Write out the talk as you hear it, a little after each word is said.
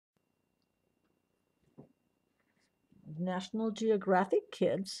National Geographic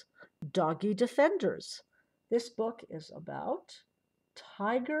Kids, Doggy Defenders. This book is about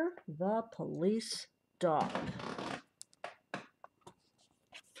Tiger the police dog.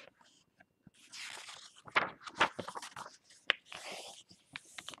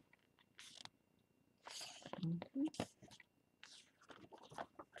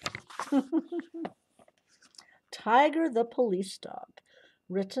 Tiger the Police Dog,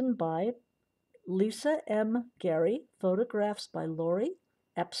 written by Lisa M. Gerry, photographs by Lori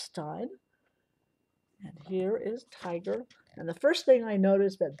Epstein. And here is Tiger. And the first thing I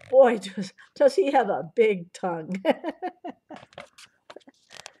noticed that, boy, does he have a big tongue.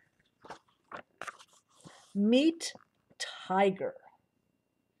 Meet Tiger.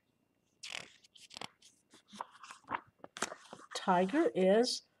 Tiger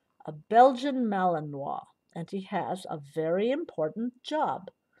is a Belgian Malinois, and he has a very important job.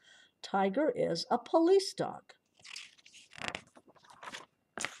 Tiger is a police dog.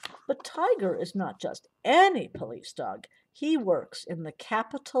 But Tiger is not just any police dog. He works in the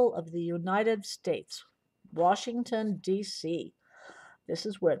capital of the United States, Washington, D.C. This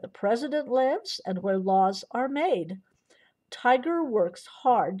is where the president lives and where laws are made. Tiger works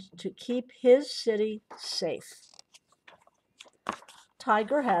hard to keep his city safe.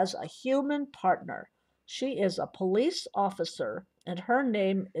 Tiger has a human partner. She is a police officer, and her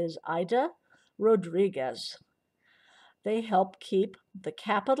name is Ida Rodriguez. They help keep the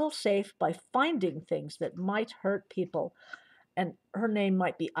capital safe by finding things that might hurt people. And her name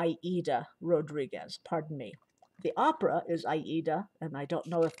might be Aida Rodriguez, pardon me. The opera is Aida, and I don't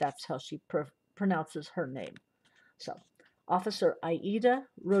know if that's how she pronounces her name. So, Officer Aida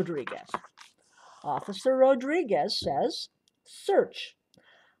Rodriguez. Officer Rodriguez says, search.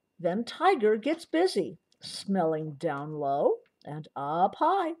 Then Tiger gets busy, smelling down low and up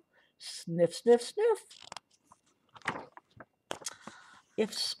high. Sniff, sniff, sniff.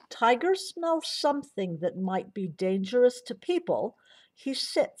 If Tiger smells something that might be dangerous to people, he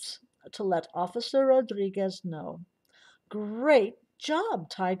sits to let Officer Rodriguez know. Great job,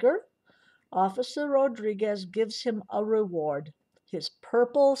 Tiger. Officer Rodriguez gives him a reward, his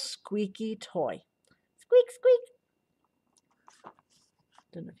purple squeaky toy. Squeak, squeak.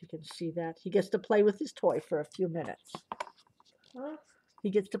 Don't know if you can see that. He gets to play with his toy for a few minutes. He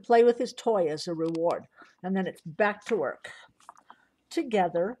gets to play with his toy as a reward, and then it's back to work.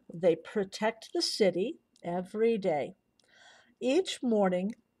 Together, they protect the city every day. Each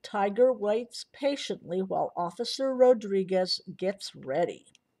morning, Tiger waits patiently while Officer Rodriguez gets ready.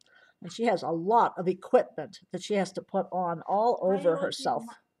 And she has a lot of equipment that she has to put on all over herself.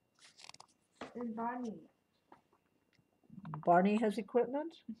 And Barney. Barney has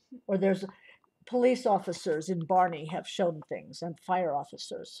equipment? Or there's police officers in Barney have shown things, and fire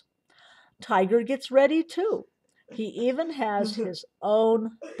officers. Tiger gets ready too. He even has his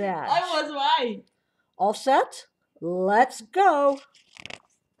own badge. I was right. All set? Let's go.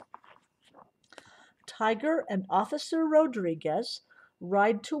 Tiger and Officer Rodriguez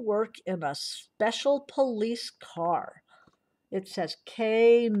ride to work in a special police car. It says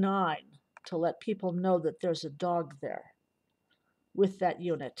K9 to let people know that there's a dog there with that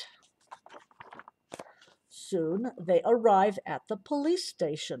unit. Soon they arrive at the police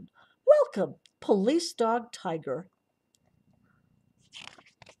station. Welcome, Police Dog Tiger.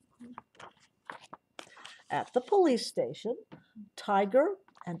 At the police station, Tiger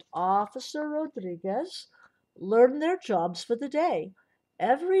and Officer Rodriguez learn their jobs for the day.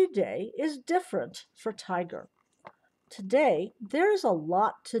 Every day is different for Tiger. Today, there's a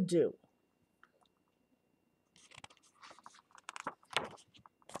lot to do.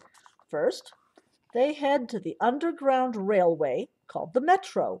 First, they head to the underground railway called the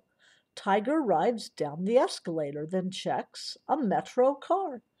Metro. Tiger rides down the escalator, then checks a Metro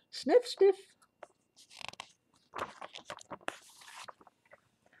car. Sniff, sniff.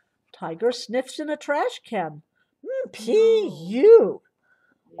 Tiger sniffs in a trash can. P.U.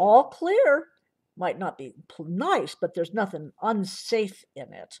 All clear. Might not be nice, but there's nothing unsafe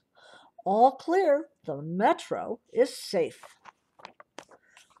in it. All clear. The Metro is safe.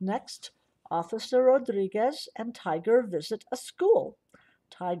 Next, Officer Rodriguez and Tiger visit a school.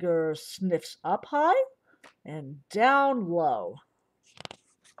 Tiger sniffs up high and down low.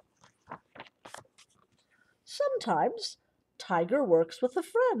 Sometimes Tiger works with a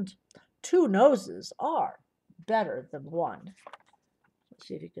friend. Two noses are better than one. Let's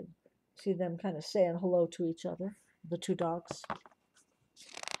see if you can see them kind of saying hello to each other, the two dogs.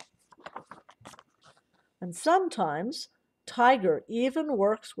 And sometimes Tiger even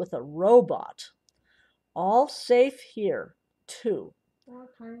works with a robot. All safe here, too. What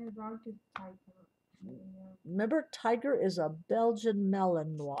kind of dog is Tiger? Remember, Tiger is a Belgian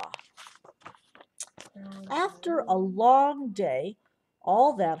Malinois. After a long day,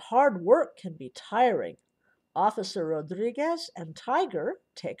 all that hard work can be tiring. Officer Rodriguez and Tiger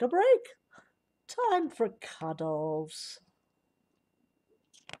take a break. Time for cuddles.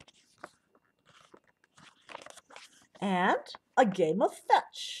 And a game of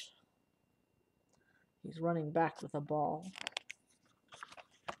fetch. He's running back with a ball.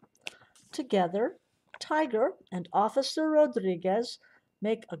 Together, Tiger and Officer Rodriguez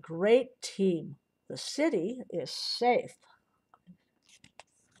make a great team. The city is safe.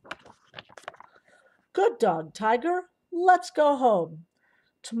 Good dog, Tiger. Let's go home.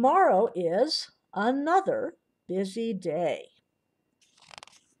 Tomorrow is another busy day.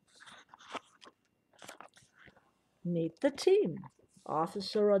 Meet the team.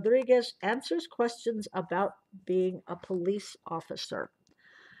 Officer Rodriguez answers questions about being a police officer.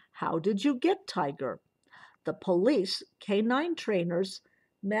 How did you get Tiger? The police canine trainers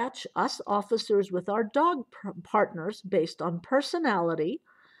match us officers with our dog partners based on personality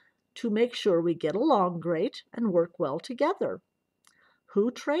to make sure we get along great and work well together.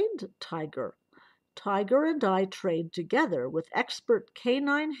 Who trained Tiger? Tiger and I trained together with expert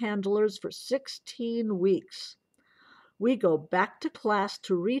canine handlers for 16 weeks. We go back to class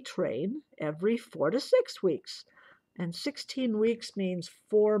to retrain every 4 to 6 weeks, and 16 weeks means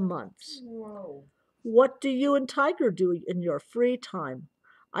 4 months. Whoa. What do you and Tiger do in your free time?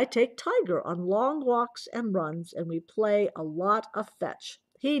 I take Tiger on long walks and runs, and we play a lot of fetch.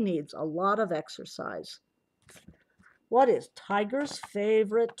 He needs a lot of exercise. What is Tiger's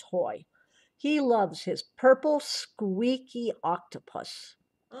favorite toy? He loves his purple squeaky octopus.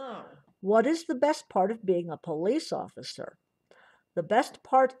 Oh. What is the best part of being a police officer? The best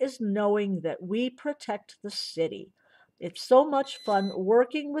part is knowing that we protect the city. It's so much fun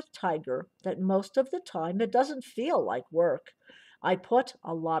working with Tiger that most of the time it doesn't feel like work. I put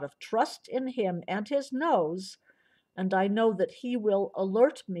a lot of trust in him and his nose, and I know that he will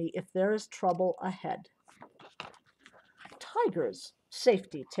alert me if there is trouble ahead. Tiger's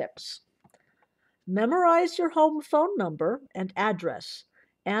safety tips. Memorize your home phone number and address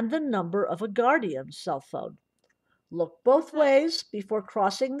and the number of a guardian's cell phone. Look both ways before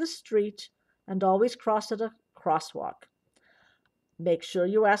crossing the street and always cross at a crosswalk. Make sure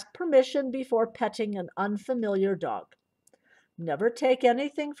you ask permission before petting an unfamiliar dog. Never take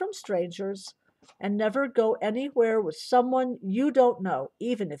anything from strangers and never go anywhere with someone you don't know,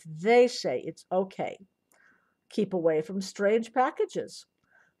 even if they say it's okay. Keep away from strange packages.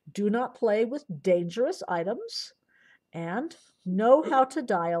 Do not play with dangerous items, and know how to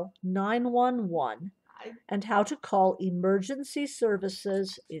dial 911 and how to call emergency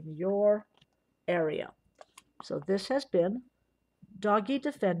services in your area. So this has been Doggy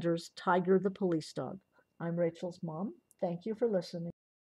Defenders, Tiger the Police Dog. I'm Rachel's mom. Thank you for listening.